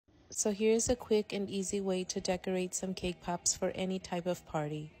So here's a quick and easy way to decorate some cake pops for any type of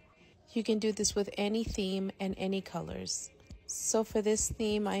party. You can do this with any theme and any colors. So for this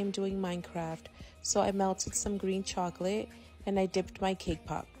theme, I am doing Minecraft. So I melted some green chocolate and I dipped my cake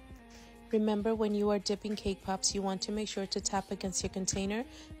pop. Remember, when you are dipping cake pops, you want to make sure to tap against your container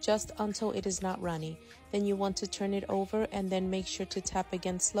just until it is not runny. Then you want to turn it over and then make sure to tap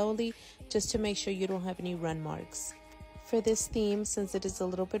again slowly just to make sure you don't have any run marks. For this theme, since it is a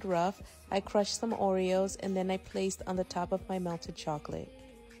little bit rough, I crushed some Oreos and then I placed on the top of my melted chocolate.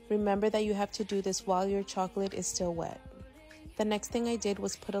 Remember that you have to do this while your chocolate is still wet. The next thing I did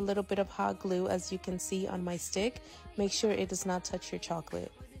was put a little bit of hot glue, as you can see on my stick. Make sure it does not touch your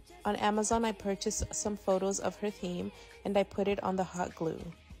chocolate. On Amazon, I purchased some photos of her theme and I put it on the hot glue.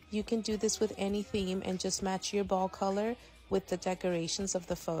 You can do this with any theme and just match your ball color with the decorations of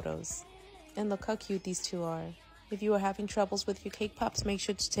the photos. And look how cute these two are. If you are having troubles with your cake pops, make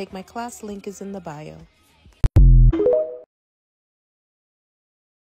sure to take my class. Link is in the bio.